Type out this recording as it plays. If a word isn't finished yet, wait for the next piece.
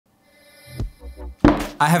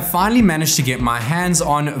I have finally managed to get my hands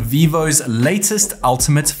on Vivo's latest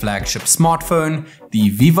ultimate flagship smartphone, the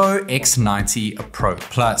Vivo X90 Pro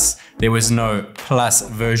Plus. There was no Plus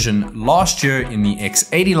version last year in the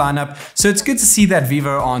X80 lineup, so it's good to see that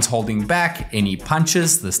Vivo aren't holding back any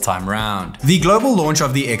punches this time round. The global launch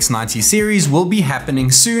of the X90 series will be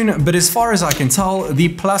happening soon, but as far as I can tell, the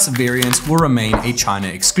Plus variant will remain a China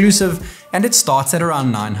exclusive, and it starts at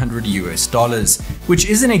around $900 US, which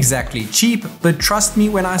isn't exactly cheap, but trust me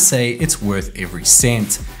when I say it's worth every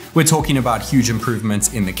cent. We're talking about huge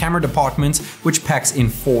improvements in the camera department, which packs in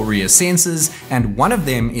 4 rear sensors, and one of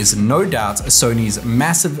them is no doubt Sony's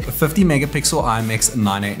massive 50 megapixel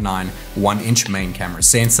IMX989 1-inch main camera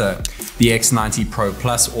sensor. The X90 Pro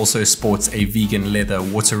Plus also sports a vegan leather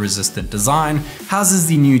water resistant design, houses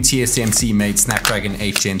the new TSMC made Snapdragon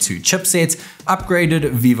 8 Gen 2 chipset,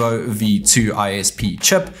 upgraded Vivo V2 ISP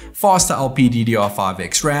chip, faster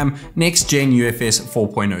LPDDR5X RAM, next gen UFS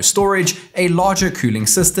 4.0 storage, a larger cooling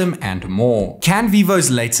system, and more. Can Vivo's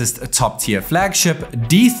latest top tier flagship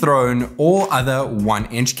dethrone all other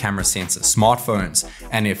 1-inch camera sensor smartphones?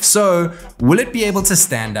 And if so, will it be able to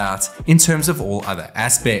stand out in terms of all other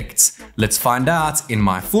aspects? Let's find out in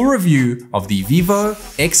my full review of the Vivo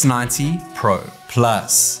X90 Pro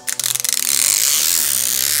Plus.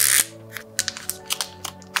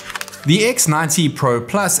 The X90 Pro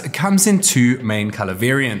Plus comes in 2 main color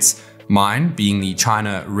variants. Mine being the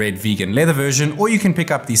China red vegan leather version, or you can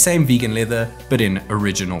pick up the same vegan leather but in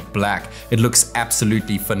original black. It looks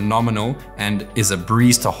absolutely phenomenal and is a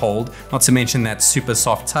breeze to hold, not to mention that super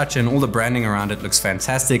soft touch, and all the branding around it looks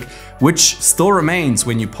fantastic, which still remains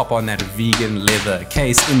when you pop on that vegan leather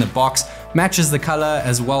case in the box. Matches the color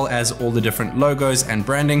as well as all the different logos and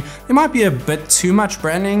branding. There might be a bit too much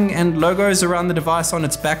branding and logos around the device on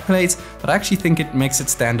its backplate, but I actually think it makes it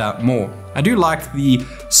stand out more. I do like the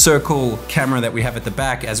circle camera that we have at the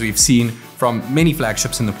back, as we've seen from many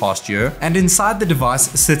flagships in the past year. And inside the device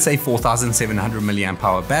sits a 4700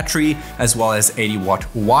 mAh battery, as well as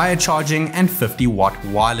 80-watt wire charging and 50-watt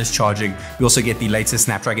wireless charging. We also get the latest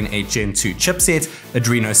Snapdragon 8 Gen 2 chipset,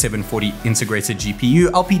 Adreno 740 integrated GPU,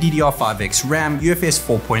 LPDDR5X RAM, UFS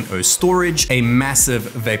 4.0 storage, a massive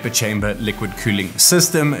vapor chamber liquid cooling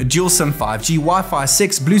system, dual SIM 5G, Wi-Fi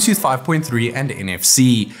 6, Bluetooth 5.3, and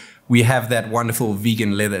NFC. We have that wonderful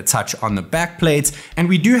vegan leather touch on the back plate, and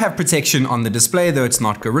we do have protection on the display, though it's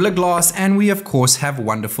not Gorilla Glass, and we of course have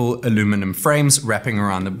wonderful aluminum frames wrapping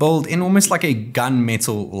around the build in almost like a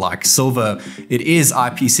gunmetal like silver. It is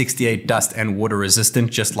IP68 dust and water resistant,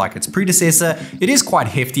 just like its predecessor. It is quite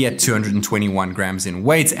hefty at 221 grams in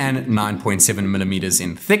weight and 9.7 millimeters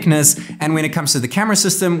in thickness, and when it comes to the camera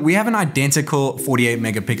system, we have an identical 48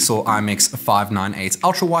 megapixel IMX598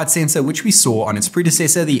 ultra wide sensor, which we saw on its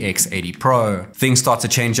predecessor, the X80 Pro. Things start to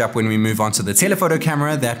change up when we move on to the telephoto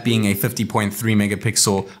camera, that being a 50.3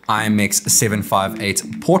 megapixel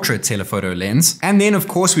IMX758 portrait telephoto lens. And then of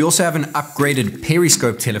course we also have an upgraded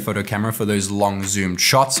periscope telephoto camera for those long zoomed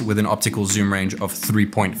shots with an optical zoom range of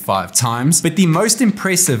 3.5 times. But the most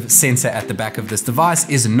impressive sensor at the back of this device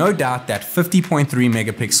is no doubt that 50.3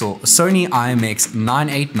 megapixel Sony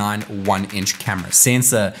IMX989 1-inch camera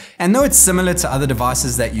sensor. And though it's similar to other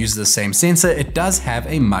devices that use the same sensor, it does have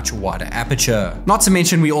a much wider aperture. Not to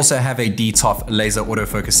mention we also have a DTOF laser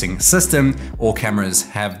autofocusing system. All cameras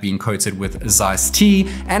have been coated with Zeiss T,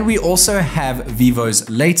 and we also have Vivo's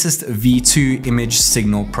latest V2 image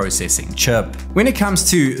signal processing chip. When it comes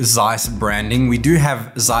to Zeiss branding, we do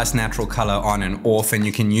have Zeiss natural color on and off, and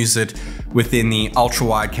you can use it within the ultra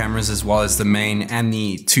wide cameras as well as the main and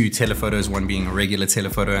the 2 telephotos, one being a regular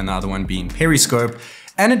telephoto and the other one being periscope.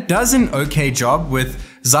 And it does an okay job. With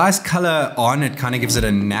Zeiss color on, it kind of gives it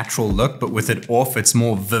a natural look, but with it off, it's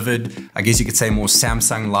more vivid. I guess you could say more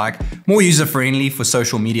Samsung-like, more user-friendly for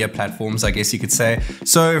social media platforms, I guess you could say.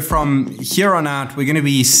 So from here on out, we're going to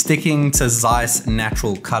be sticking to Zeiss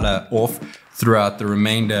natural color off throughout the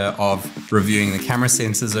remainder of reviewing the camera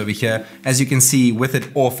sensors over here. As you can see, with it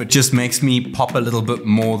off, it just makes me pop a little bit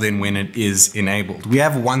more than when it is enabled. We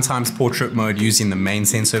have 1x portrait mode using the main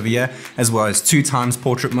sensor over here, as well as 2x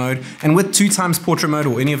portrait mode. And with 2x portrait mode,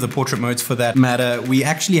 or any of the portrait modes for that matter, we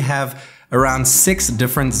actually have around 6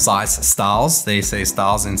 different Zeiss styles. They say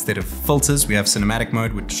styles instead of filters. We have cinematic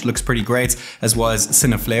mode, which looks pretty great, as well as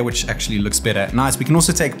cineflare, which actually looks better at night. We can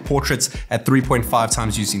also take portraits at 3.5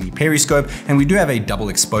 times using the periscope, and we do have a double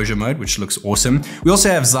exposure mode, which looks awesome. We also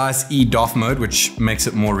have Zeiss EDOF mode, which makes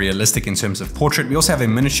it more realistic in terms of portrait. We also have a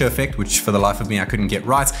miniature effect, which for the life of me I couldn't get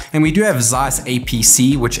right. And we do have Zeiss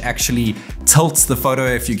APC, which actually tilts the photo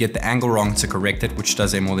if you get the angle wrong to correct it, which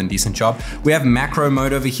does a more than decent job. We have macro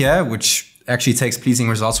mode over here, which actually takes pleasing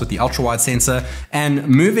results with the ultra wide sensor. And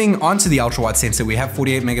moving on to the ultra wide sensor, we have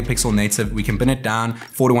 48 megapixel native. We can bin it down,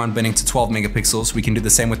 4:1 binning to 12 megapixels. We can do the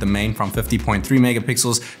same with the main from 50.3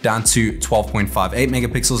 megapixels down to 12.58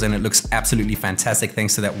 megapixels, and it looks absolutely fantastic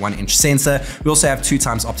thanks to that 1-inch sensor. We also have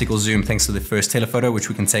 2x optical zoom thanks to the first telephoto, which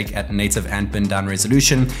we can take at native and bin down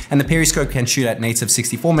resolution. And the periscope can shoot at native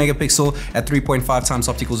 64 megapixel at 3.5x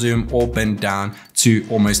optical zoom or bin down to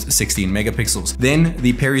almost 16 megapixels. Then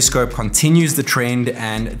the periscope continues the trend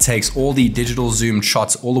and takes all the digital zoom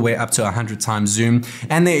shots all the way up to 100 times zoom,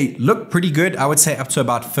 and they look pretty good. I would say up to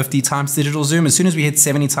about 50 times digital zoom. As soon as we hit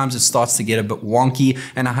 70 times, it starts to get a bit wonky,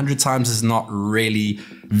 and 100 times is not really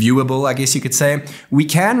viewable, I guess you could say. We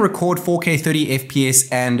can record 4K 30 FPS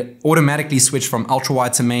and automatically switch from ultra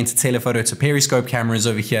wide to main to telephoto to periscope cameras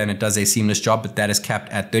over here, and it does a seamless job, but that is capped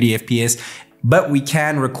at 30 FPS. But we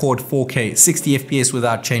can record 4K 60 FPS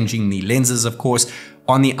without changing the lenses, of course,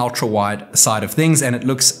 on the ultra wide side of things, and it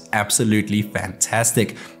looks absolutely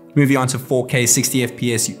fantastic. Moving on to 4K 60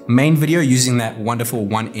 FPS main video using that wonderful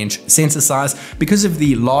 1-inch sensor size. Because of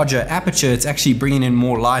the larger aperture, it's actually bringing in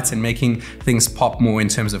more light and making things pop more in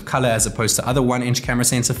terms of color as opposed to other 1-inch camera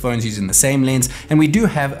sensor phones using the same lens. And we do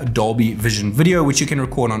have Dolby Vision video, which you can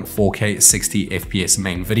record on 4K 60 FPS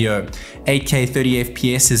main video. 8K 30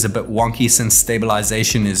 FPS is a bit wonky since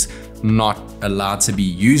stabilization is not allowed to be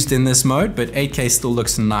used in this mode, but 8K still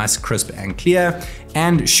looks nice, crisp and clear.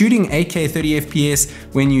 And shooting 8K 30 FPS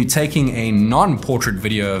when you're taking a non-portrait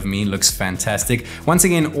video of me looks fantastic. Once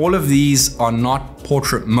again, all of these are not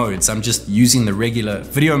portrait modes. I'm just using the regular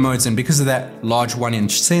video modes, and because of that large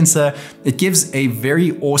 1-inch sensor, it gives a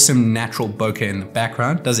very awesome natural bokeh in the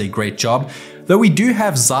background, does a great job. Though we do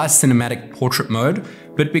have Zeiss Cinematic Portrait Mode,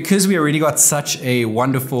 but because we already got such a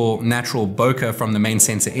wonderful natural bokeh from the main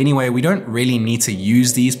sensor anyway, we don't really need to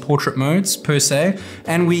use these portrait modes per se.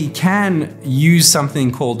 And we can use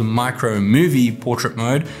something called micro movie portrait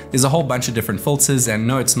mode. There's a whole bunch of different filters, and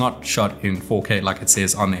no, it's not shot in 4K like it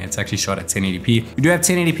says on there. It's actually shot at 1080p. We do have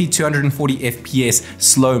 1080p 240 FPS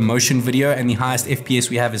slow motion video, and the highest FPS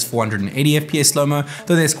we have is 480 FPS slow-mo,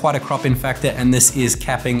 though there's quite a crop-in factor, and this is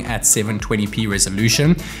capping at 720p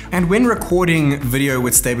resolution. And when recording video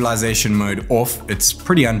with stabilization mode off, it's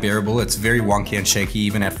pretty unbearable. It's very wonky and shaky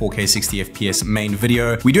even at 4K 60 FPS main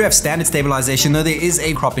video. We do have standard stabilization, though there is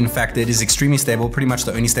a crop-in factor. It is extremely stable, pretty much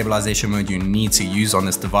the only stabilization mode you need to use on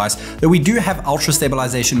this device. Though we do have ultra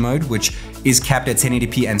stabilization mode, which is capped at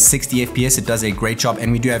 1080p and 60 FPS. It does a great job.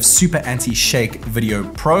 And we do have super anti-shake video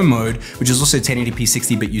pro mode, which is also 1080p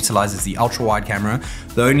 60 but utilizes the ultra wide camera.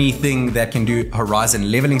 The only thing that can do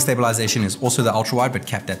horizon leveling stabilization is also the ultra wide, but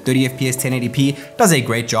capped at 30 FPS 1080p. Does a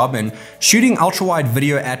great job. And shooting ultra wide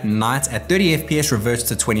video at night at 30 FPS reverts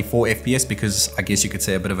to 24 FPS because I guess you could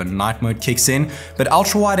say a bit of a night mode kicks in. But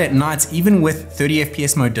ultra wide at night, even with 30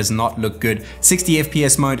 FPS mode, does not look good. 60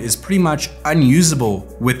 FPS mode is pretty much unusable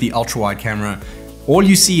with the ultra wide camera. All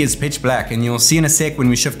you see is pitch black, and you'll see in a sec when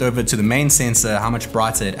we shift over to the main sensor how much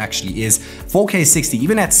brighter it actually is. 4K 60,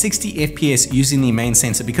 even at 60 FPS using the main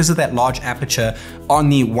sensor, because of that large aperture on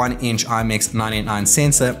the 1-inch IMX989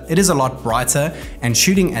 sensor, it is a lot brighter. And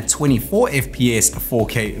shooting at 24 FPS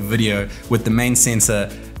 4K video with the main sensor,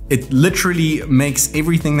 it literally makes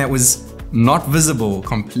everything that was not visible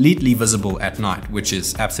completely visible at night, which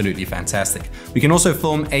is absolutely fantastic. We can also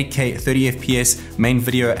film 8K 30 FPS main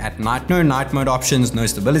video at night. No night mode options, no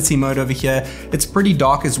stability mode over here. It's pretty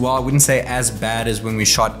dark as well. I wouldn't say as bad as when we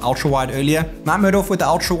shot ultra wide earlier. Night mode off with the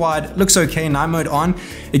ultra wide looks okay. Night mode on,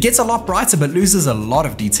 it gets a lot brighter but loses a lot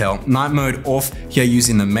of detail. Night mode off here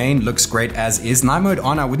using the main looks great as is. Night mode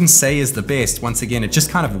on, I wouldn't say is the best. Once again, it just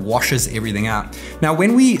kind of washes everything out. Now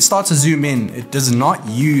when we start to zoom in, it does not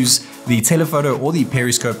use the telephoto or the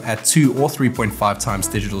periscope at 2 or 3.5 times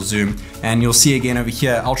digital zoom. And you'll see again over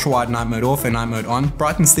here, ultra wide night mode off and night mode on,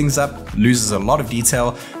 brightens things up, loses a lot of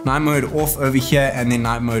detail. Night mode off over here and then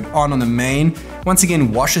night mode on the main. Once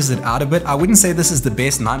again, washes it out a bit. I wouldn't say this is the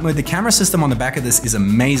best night mode. The camera system on the back of this is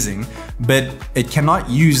amazing, but it cannot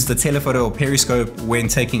use the telephoto or periscope when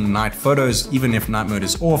taking night photos, even if night mode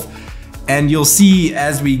is off. And you'll see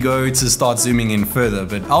as we go to start zooming in further,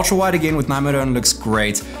 but ultra wide again with night mode on looks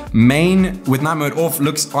great. Main with night mode off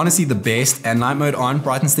looks honestly the best, and night mode on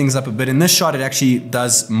brightens things up a bit. In this shot, it actually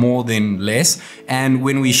does more than less. And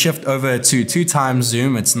when we shift over to 2 times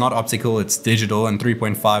zoom, it's not optical, it's digital, and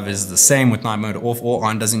 3.5 is the same with night mode off or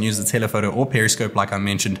on, doesn't use the telephoto or periscope like I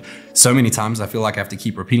mentioned so many times. I feel like I have to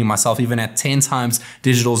keep repeating myself. Even at 10 times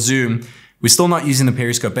digital zoom, we're still not using the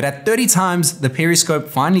periscope, but at 30 times, the periscope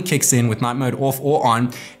finally kicks in with night mode off or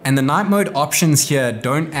on, and the night mode options here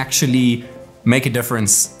don't actually make a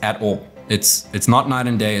difference at all. It's not night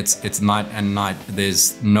and day, it's night and night.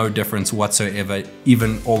 There's no difference whatsoever,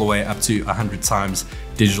 even all the way up to 100 times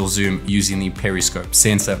digital zoom using the periscope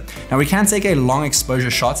sensor. Now we can take a long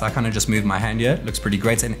exposure shot. I kind of just moved my hand here. It looks pretty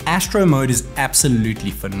great. And astro mode is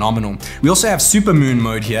absolutely phenomenal. We also have super moon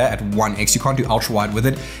mode here at 1x. You can't do ultra wide with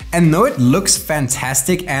it. And though it looks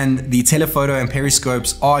fantastic and the telephoto and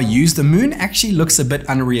periscopes are used, the moon actually looks a bit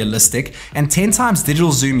unrealistic. And 10 times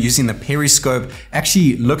digital zoom using the periscope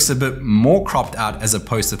actually looks a bit more cropped out as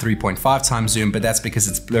opposed to 3.5 times zoom, but that's because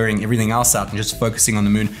it's blurring everything else out and just focusing on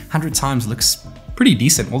the moon. 100 times looks pretty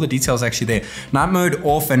decent. All the details actually there. Night mode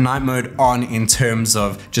off and night mode on in terms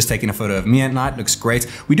of just taking a photo of me at night looks great.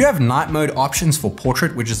 We do have night mode options for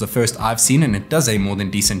portrait, which is the first I've seen, and it does a more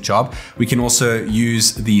than decent job. We can also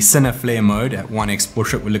use the cine flare mode at 1x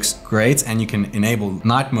portrait, which looks great, and you can enable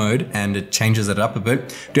night mode and it changes it up a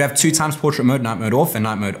bit. We do have 2 times portrait mode, night mode off and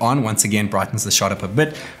night mode on. Once again, brightens the shot up a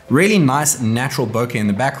bit. Really nice natural bokeh in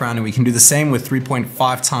the background, and we can do the same with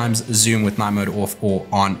 3.5 times zoom with night mode off or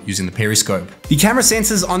on using the periscope. The camera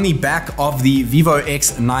sensors on the back of the Vivo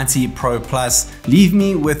X90 Pro Plus leave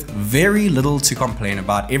me with very little to complain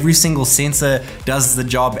about. Every single sensor does the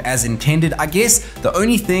job as intended. I guess the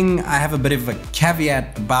only thing I have a bit of a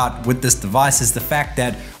caveat about with this device is the fact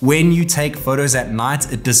that when you take photos at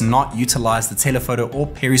night, it does not utilize the telephoto or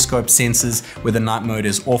periscope sensors where the night mode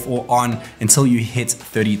is off or on until you hit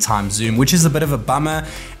 30 times zoom, which is a bit of a bummer.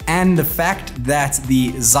 And the fact that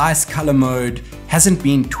the Zeiss color mode hasn't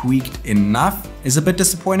been tweaked enough is a bit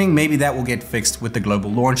disappointing. Maybe that will get fixed with the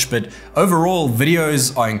global launch, but overall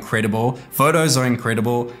videos are incredible, photos are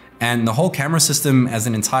incredible, and the whole camera system as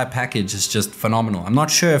an entire package is just phenomenal. I'm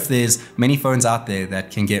not sure if there's many phones out there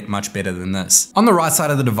that can get much better than this. On the right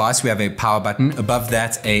side of the device, we have a power button. Above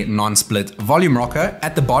that, a non-split volume rocker.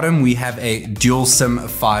 At the bottom, we have a dual SIM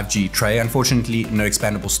 5G tray. Unfortunately, no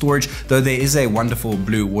expandable storage, though there is a wonderful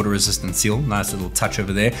blue water resistant seal. Nice little touch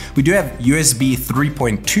over there. We do have USB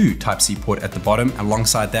 3.2 Type-C port at the bottom.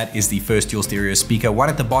 Alongside that is the first dual stereo speaker. One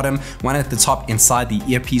at the bottom, one at the top inside the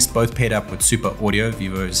earpiece, both paired up with Super Audio,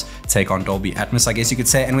 Vivo's take on Dolby Atmos, I guess you could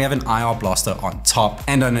say, and we have an IR blaster on top.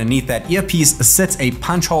 And underneath that earpiece sits a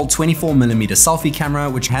punch hole 24mm selfie camera,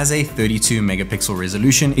 which has a 32 megapixel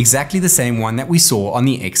resolution, exactly the same one that we saw on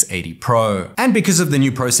the X80 Pro. And because of the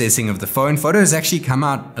new processing of the phone, photos actually come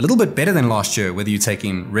out a little bit better than last year, whether you're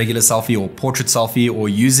taking regular selfie or portrait selfie or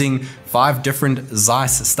using 5 different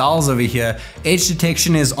Zeiss styles over here. Edge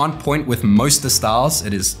detection is on point with most of the styles.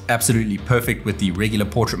 It is absolutely perfect with the regular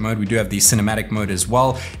portrait mode. We do have the cinematic mode as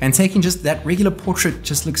well. And taking just that regular portrait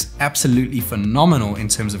just looks absolutely phenomenal in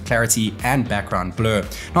terms of clarity and background blur.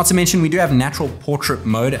 Not to mention, we do have natural portrait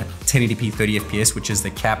mode at 1080p 30 FPS, which is the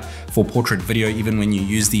cap for portrait video. Even when you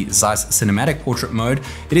use the Zeiss cinematic portrait mode,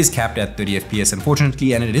 it is capped at 30 FPS,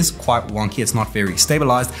 unfortunately, and it is quite wonky. It's not very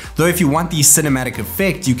stabilized. Though if you want the cinematic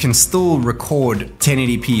effect, you can still record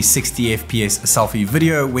 1080p 60 FPS selfie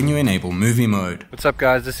video when you enable movie mode. What's up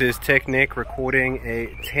guys, this is TechNick recording a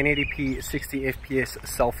 1080p 60 FPS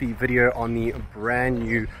selfie video on the brand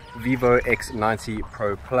new Vivo X90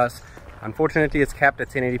 Pro Plus. Unfortunately it's capped at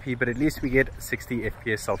 1080p, but at least we get 60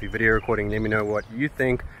 FPS selfie video recording. Let me know what you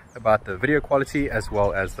think about the video quality as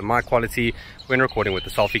well as the mic quality when recording with the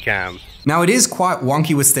selfie cam. Now it is quite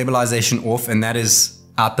wonky with stabilization off, and that is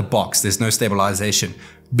out the box. There's no stabilization.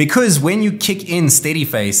 Because when you kick in steady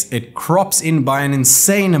face, it crops in by an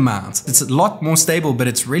insane amount. It's a lot more stable, but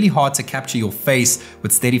it's really hard to capture your face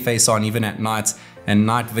with steady face on even at night, and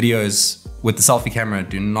night videos with the selfie camera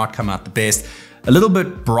do not come out the best. A little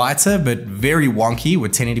bit brighter, but very wonky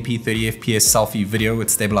with 1080p 30 FPS selfie video with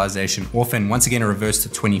stabilization off, and once again a reverse to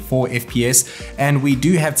 24 FPS. And we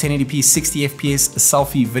do have 1080p 60 FPS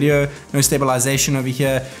selfie video, no stabilization over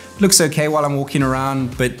here. Looks okay while I'm walking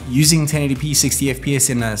around, but using 1080p 60 FPS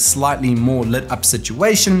in a slightly more lit up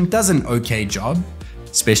situation does an okay job,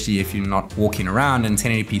 especially if you're not walking around, and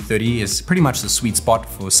 1080p 30 is pretty much the sweet spot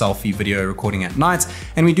for selfie video recording at night.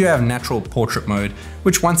 And we do have natural portrait mode,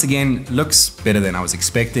 which once again looks better than I was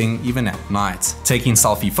expecting even at night. Taking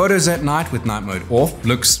selfie photos at night with night mode off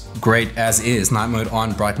looks great as is. Night mode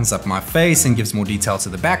on brightens up my face and gives more detail to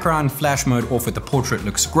the background. Flash mode off with the portrait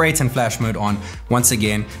looks great, and flash mode on once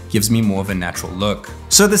again gives me more of a natural look.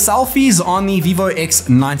 So the selfies on the Vivo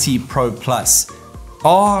X90 Pro Plus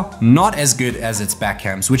are not as good as its back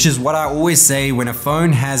cams, which is what I always say when a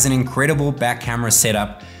phone has an incredible back camera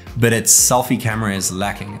setup, but its selfie camera is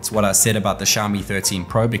lacking. It's what I said about the Xiaomi 13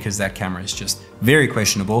 Pro, because that camera is just very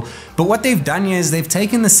questionable. But what they've done here is they've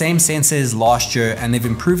taken the same sensors last year and they've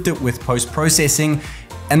improved it with post-processing.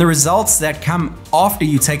 And the results that come after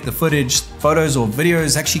you take the footage, photos or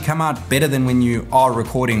videos actually come out better than when you are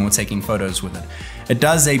recording or taking photos with it. It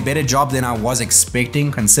does a better job than I was expecting,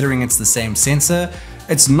 considering it's the same sensor.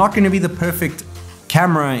 It's not going to be the perfect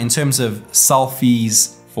camera in terms of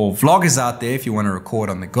selfies for vloggers out there if you want to record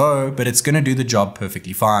on the go, but it's going to do the job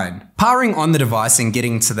perfectly fine. Powering on the device and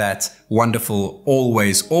getting to that wonderful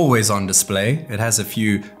always on display. It has a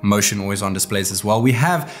few motion always on displays as well. We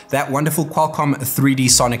have that wonderful Qualcomm 3D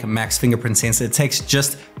Sonic Max fingerprint sensor. It takes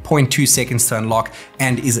just 0.2 seconds to unlock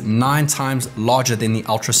and is 9 times larger than the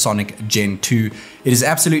ultrasonic Gen 2. It is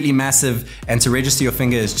absolutely massive, and to register your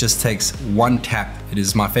finger, it just takes one tap. It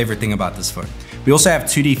is my favorite thing about this phone. We also have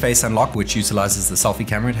 2D face unlock, which utilizes the selfie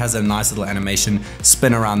camera. It has a nice little animation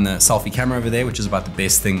spin around the selfie camera over there, which is about the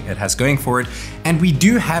best thing it has going for it. And we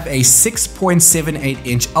do have a 6.78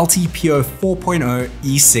 inch LTPO 4.0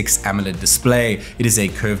 E6 AMOLED display. It is a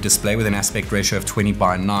curved display with an aspect ratio of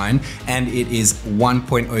 20:9, and it is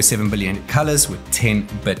 1.07 billion colors with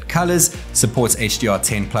 10-bit colors, supports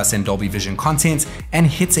HDR10 Plus and Dolby Vision content, and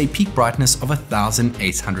hits a peak brightness of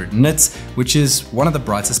 1800 nits, which is one of the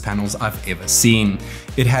brightest panels I've ever seen.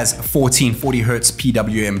 It has 1440Hz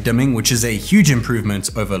PWM dimming, which is a huge improvement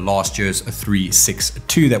over last year's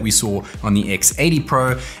 362 that we saw on the X80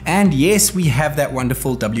 Pro. And yes, we have that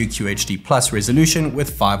wonderful WQHD Plus resolution with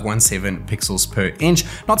 517 pixels per inch.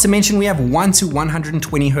 Not to mention we have 1 to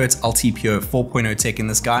 120Hz LTPO 4.0 tech in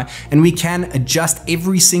this guy, and we can adjust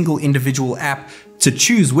every single individual app to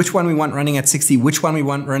choose which one we want running at 60, which one we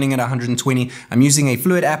want running at 120. I'm using a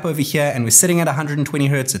fluid app over here and we're sitting at 120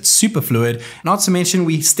 Hz. It's super fluid. Not to mention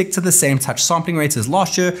we stick to the same touch sampling rates as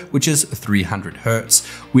last year, which is 300 Hz.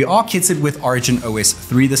 We are kitted with OriginOS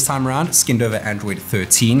 3 this time around, skinned over Android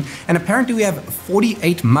 13. And apparently we have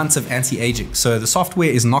 48 months of anti-aging. So the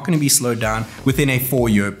software is not going to be slowed down within a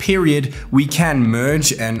 4-year period. We can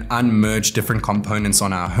merge and unmerge different components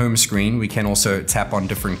on our home screen. We can also tap on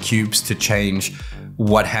different cubes to change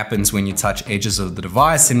what happens when you touch edges of the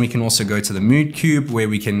device, and we can also go to the mood cube where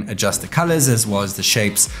we can adjust the colors as well as the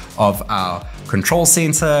shapes of our control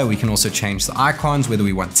center. We can also change the icons, whether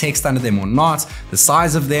we want text under them or not, the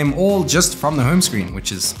size of them, all just from the home screen,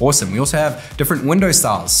 which is awesome. We also have different window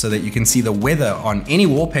styles so that you can see the weather on any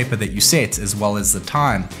wallpaper that you set, as well as the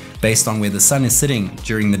time based on where the sun is sitting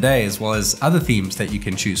during the day, as well as other themes that you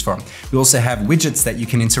can choose from. We also have widgets that you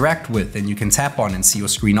can interact with and you can tap on and see your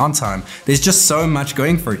screen on time. There's just so much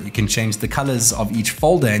going for it. You can change the colors of each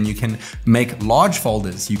folder and you can make large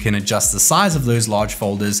folders. You can adjust the size of those large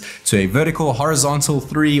folders to a vertical, horizontal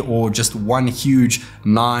 3, or just one huge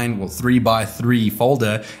 9 or 3x3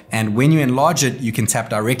 folder. And when you enlarge it, you can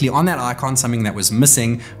tap directly on that icon, something that was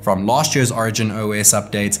missing from last year's OriginOS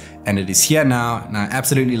updates, and it is here now, and I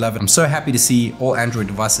absolutely love it. I'm so happy to see all Android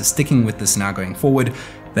devices sticking with this now going forward.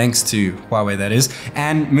 Thanks to Huawei, that is.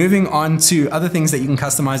 And moving on to other things that you can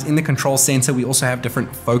customize in the control center, we also have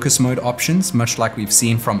different focus mode options, much like we've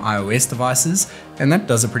seen from iOS devices. And that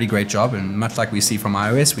does a pretty great job. And much like we see from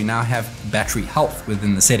iOS, we now have battery health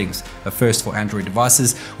within the settings, a first for Android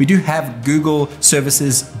devices. We do have Google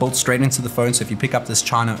services built straight into the phone. So if you pick up this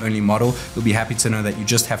China only model, you'll be happy to know that you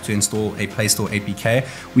just have to install a Play Store APK.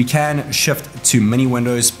 We can shift to mini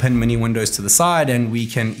windows, pin mini windows to the side, and we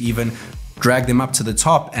can even drag them up to the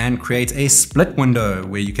top and create a split window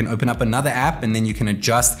where you can open up another app and then you can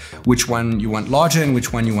adjust which one you want larger and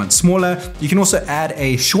which one you want smaller. You can also add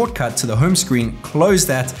a shortcut to the home screen, close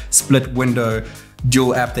that split window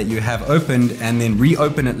dual app that you have opened, and then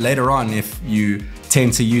reopen it later on if you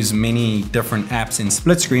tend to use many different apps in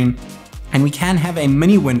split screen. And we can have a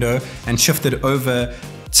mini window and shift it over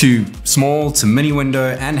to small to mini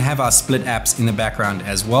window and have our split apps in the background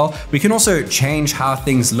as well. We can also change how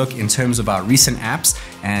things look in terms of our recent apps.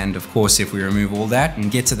 And of course, if we remove all that and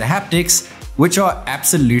get to the haptics, which are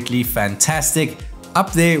absolutely fantastic,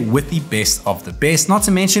 up there with the best of the best. Not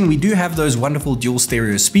to mention, we do have those wonderful dual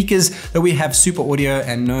stereo speakers, that we have super audio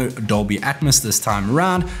and no Dolby Atmos this time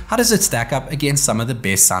around. How does it stack up against some of the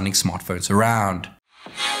best sounding smartphones around?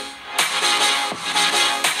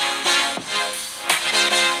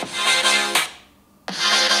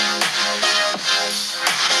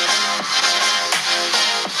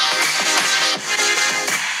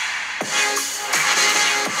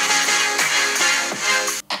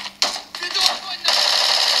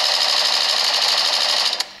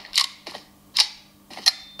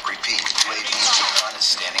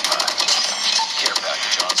 Standing by. 'Care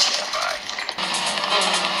package on standby.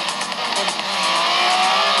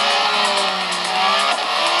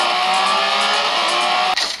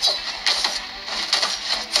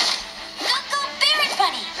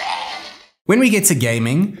 When we get to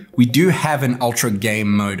gaming, we do have an ultra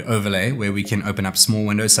game mode overlay where we can open up small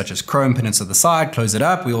windows such as Chrome, pin it to the side, close it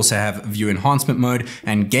up. We also have view enhancement mode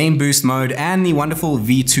and game boost mode and the wonderful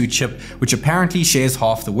V2 chip, which apparently shares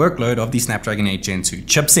half the workload of the Snapdragon 8 Gen 2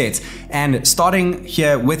 chipset. And starting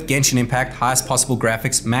here with Genshin Impact, highest possible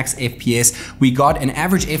graphics, max FPS, we got an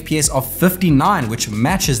average FPS of 59, which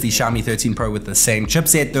matches the Xiaomi 13 Pro with the same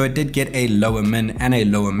chipset, though it did get a lower min and a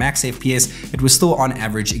lower max FPS. It was still on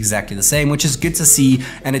average exactly the same, which is good to see,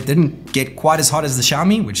 and it didn't get quite as hot as the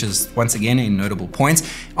Xiaomi, which is once again a notable point.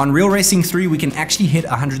 On Real Racing 3, we can actually hit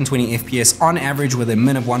 120 FPS on average with a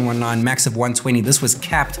min of 119, max of 120. This was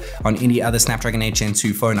capped on any other Snapdragon 8 Gen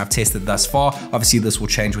 2 phone I've tested thus far. Obviously, this will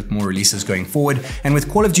change with more releases going forward. And with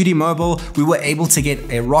Call of Duty Mobile, we were able to get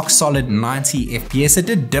a rock solid 90 FPS. It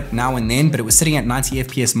did dip now and then, but it was sitting at 90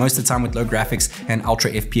 FPS most of the time with low graphics and ultra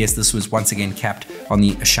FPS. This was once again capped on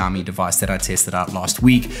the Xiaomi device that I tested out last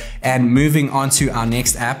week. And moving on to our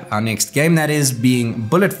next app, our next game, that is being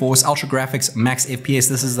Bullet Force Ultra Graphics Max FPS.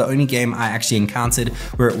 This is the only game I actually encountered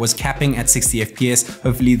where it was capping at 60 FPS.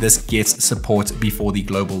 Hopefully this gets support before the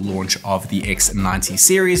global launch of the X90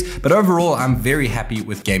 series, but overall I'm very happy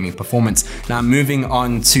with gaming performance. Now moving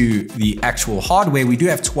on to the actual hardware, we do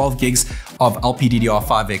have 12 gigs of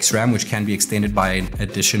LPDDR5X RAM, which can be extended by an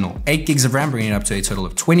additional 8 gigs of RAM, bringing it up to a total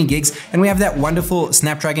of 20 gigs. And we have that wonderful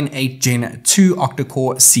Snapdragon 8 Gen 2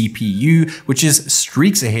 octa-core CPU, which is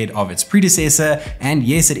streaks ahead of its predecessor. And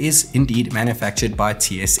yes, it is indeed manufactured by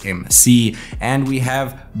TSMC. And we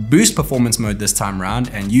have boost performance mode this time around,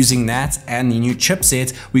 and using that and the new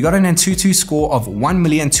chipset, we got an AnTuTu score of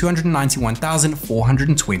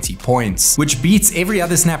 1,291,420 points, which beats every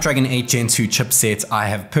other Snapdragon 8 Gen 2 chipset I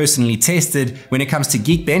have personally tested. When it comes to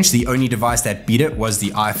Geekbench, the only device that beat it was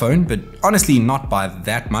the iPhone, but honestly not by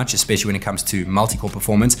that much, especially when it comes to multi-core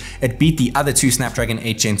performance. It beat the other two Snapdragon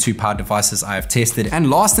 8 Gen 2 powered devices I have tested. And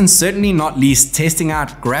last and certainly not least, testing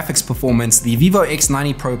out graphics performance, the Vivo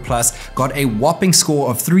X90 Pro Plus got a whopping score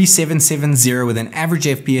of 3770 with an average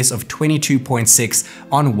FPS of 22.6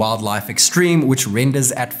 on Wildlife Extreme, which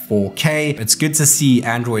renders at 4K. It's good to see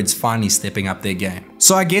Androids finally stepping up their game.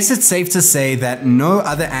 So I guess it's safe to say that no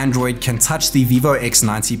other Android can touch the Vivo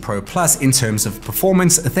X90 Pro Plus in terms of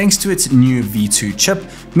performance, thanks to its new V2 chip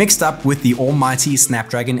mixed up with the almighty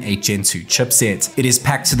Snapdragon 8 Gen 2 chipset. It is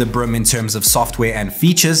packed to the brim in terms of software and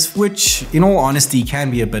features, which in all honesty can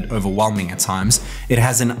be a bit overwhelming at times. It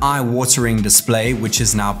has an eye-watering display, which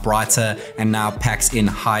is now brighter and now packs in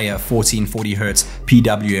higher 1440Hz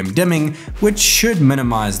PWM dimming, which should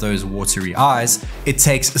minimize those watery eyes. It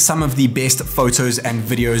takes some of the best photos and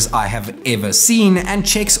videos I have ever seen and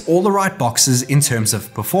checks all the right boxes in terms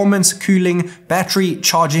of performance, cooling, battery,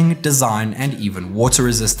 charging, design, and even water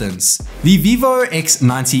resistance. The Vivo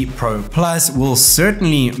X90 Pro Plus will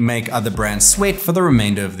certainly make other brands sweat for the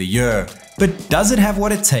remainder of the year, but does it have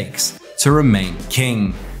what it takes to remain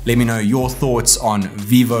king? Let me know your thoughts on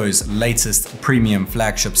Vivo's latest premium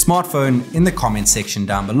flagship smartphone in the comment section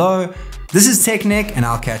down below. This is TechNick, and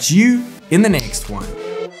I'll catch you in the next one.